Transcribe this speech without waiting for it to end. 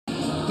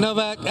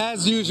Novak,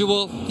 as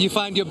usual, you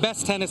find your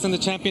best tennis in the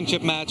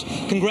championship match.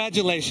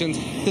 Congratulations.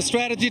 The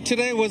strategy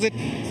today, was it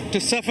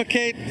to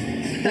suffocate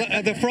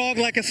the frog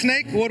like a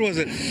snake? What was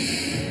it?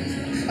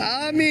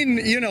 I mean,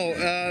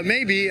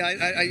 maybe.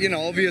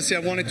 Obviously I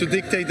wanted to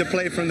dictate the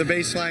play from the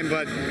baseline,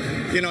 but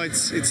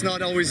it's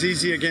not always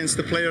easy against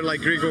a player like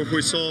Grigor, who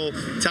is so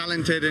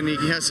talented and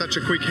he has such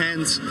a quick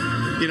hands.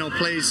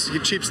 He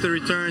chips the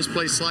returns,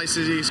 plays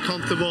slices. He's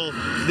comfortable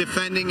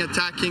defending,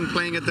 attacking,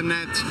 playing at the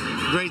net.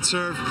 Great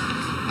serve.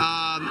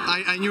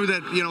 I knew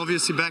that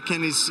obviously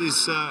backhand is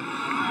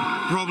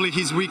probably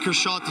his weaker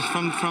shot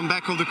from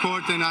back of the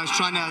court, and I was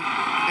trying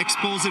to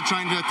expose it,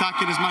 trying to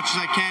attack it as much as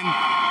I can.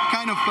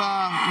 Kind of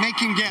make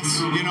him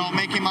guess,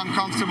 make him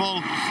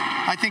uncomfortable.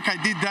 I think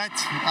I did that.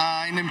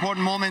 In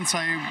important moments,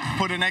 I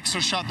put an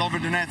extra shot over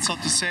the net, so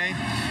to say.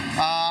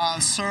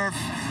 Serve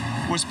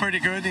was pretty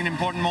good in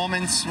important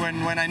moments.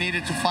 When I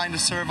needed to find a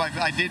serve,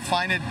 I did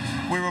find it.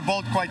 We were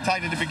both quite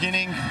tight at the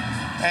beginning,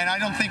 and I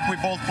don't think we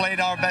both played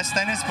our best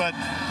tennis, but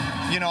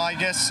I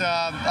guess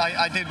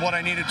I did what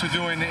I needed to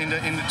do in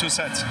the two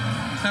sets.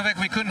 Novak,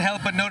 we couldn't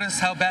help but notice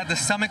how bad the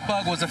stomach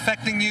bug was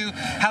affecting you.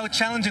 How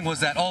challenging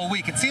was that all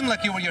week? It seemed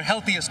like you were your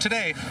healthiest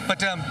today,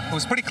 but it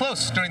was pretty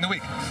close during the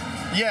week.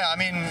 Yeah, I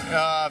mean,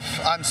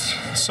 I'm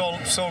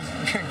so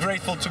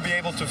grateful to be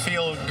able to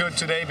feel good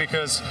today,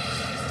 because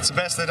it's the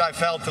best that I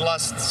felt the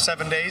last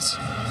 7 days.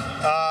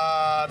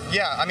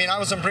 Yeah, I mean, I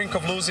was on brink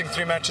of losing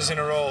 3 matches in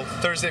a row.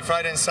 Thursday,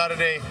 Friday, and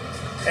Saturday.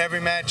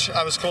 Every match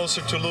I was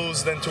closer to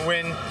lose than to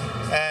win,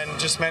 and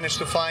just managed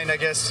to find, I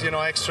guess,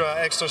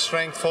 extra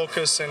strength,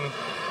 focus,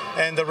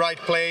 and the right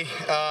play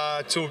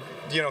to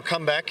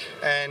come back.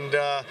 And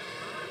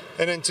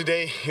then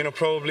today,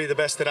 probably the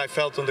best that I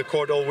felt on the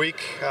court all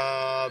week.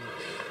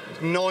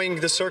 Knowing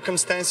the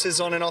circumstances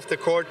on and off the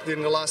court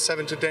in the last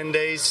 7 to 10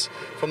 days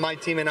for my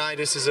team and I,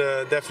 this is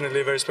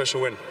definitely a very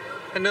special win.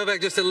 And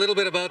Novak, just a little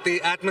bit about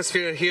the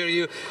atmosphere here.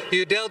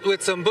 You dealt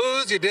with some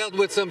boos, you dealt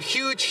with some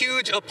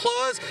huge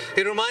applause.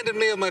 It reminded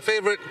me of my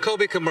favorite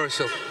Kobe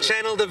commercial.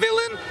 Channel the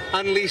villain,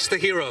 unleash the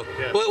hero.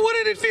 Yeah. What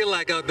did it feel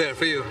like out there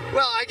for you?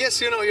 Well, I guess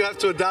you have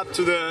to adapt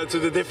to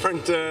the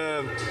different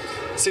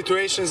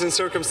situations and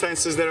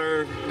circumstances that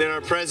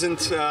are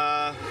present.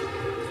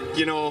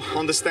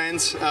 On the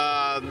stands,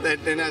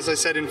 and as I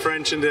said in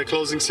French in the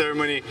closing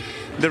ceremony,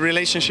 the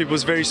relationship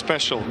was very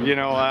special.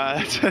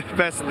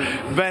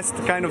 Best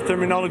kind of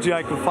terminology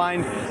I could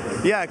find.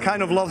 Yeah,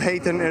 kind of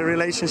love-hate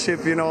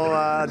relationship,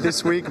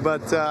 this week.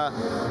 But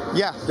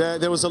yeah,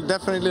 there was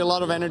definitely a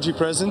lot of energy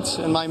present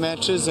in my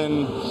matches,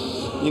 and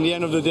in the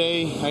end of the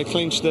day, I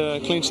clinched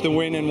the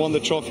win and won the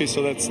trophy.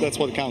 So that's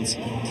what counts.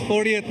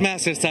 40th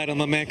Masters title,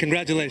 my man.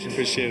 Congratulations.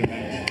 Appreciate it.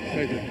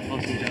 Very good.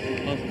 Awesome job.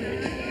 Awesome.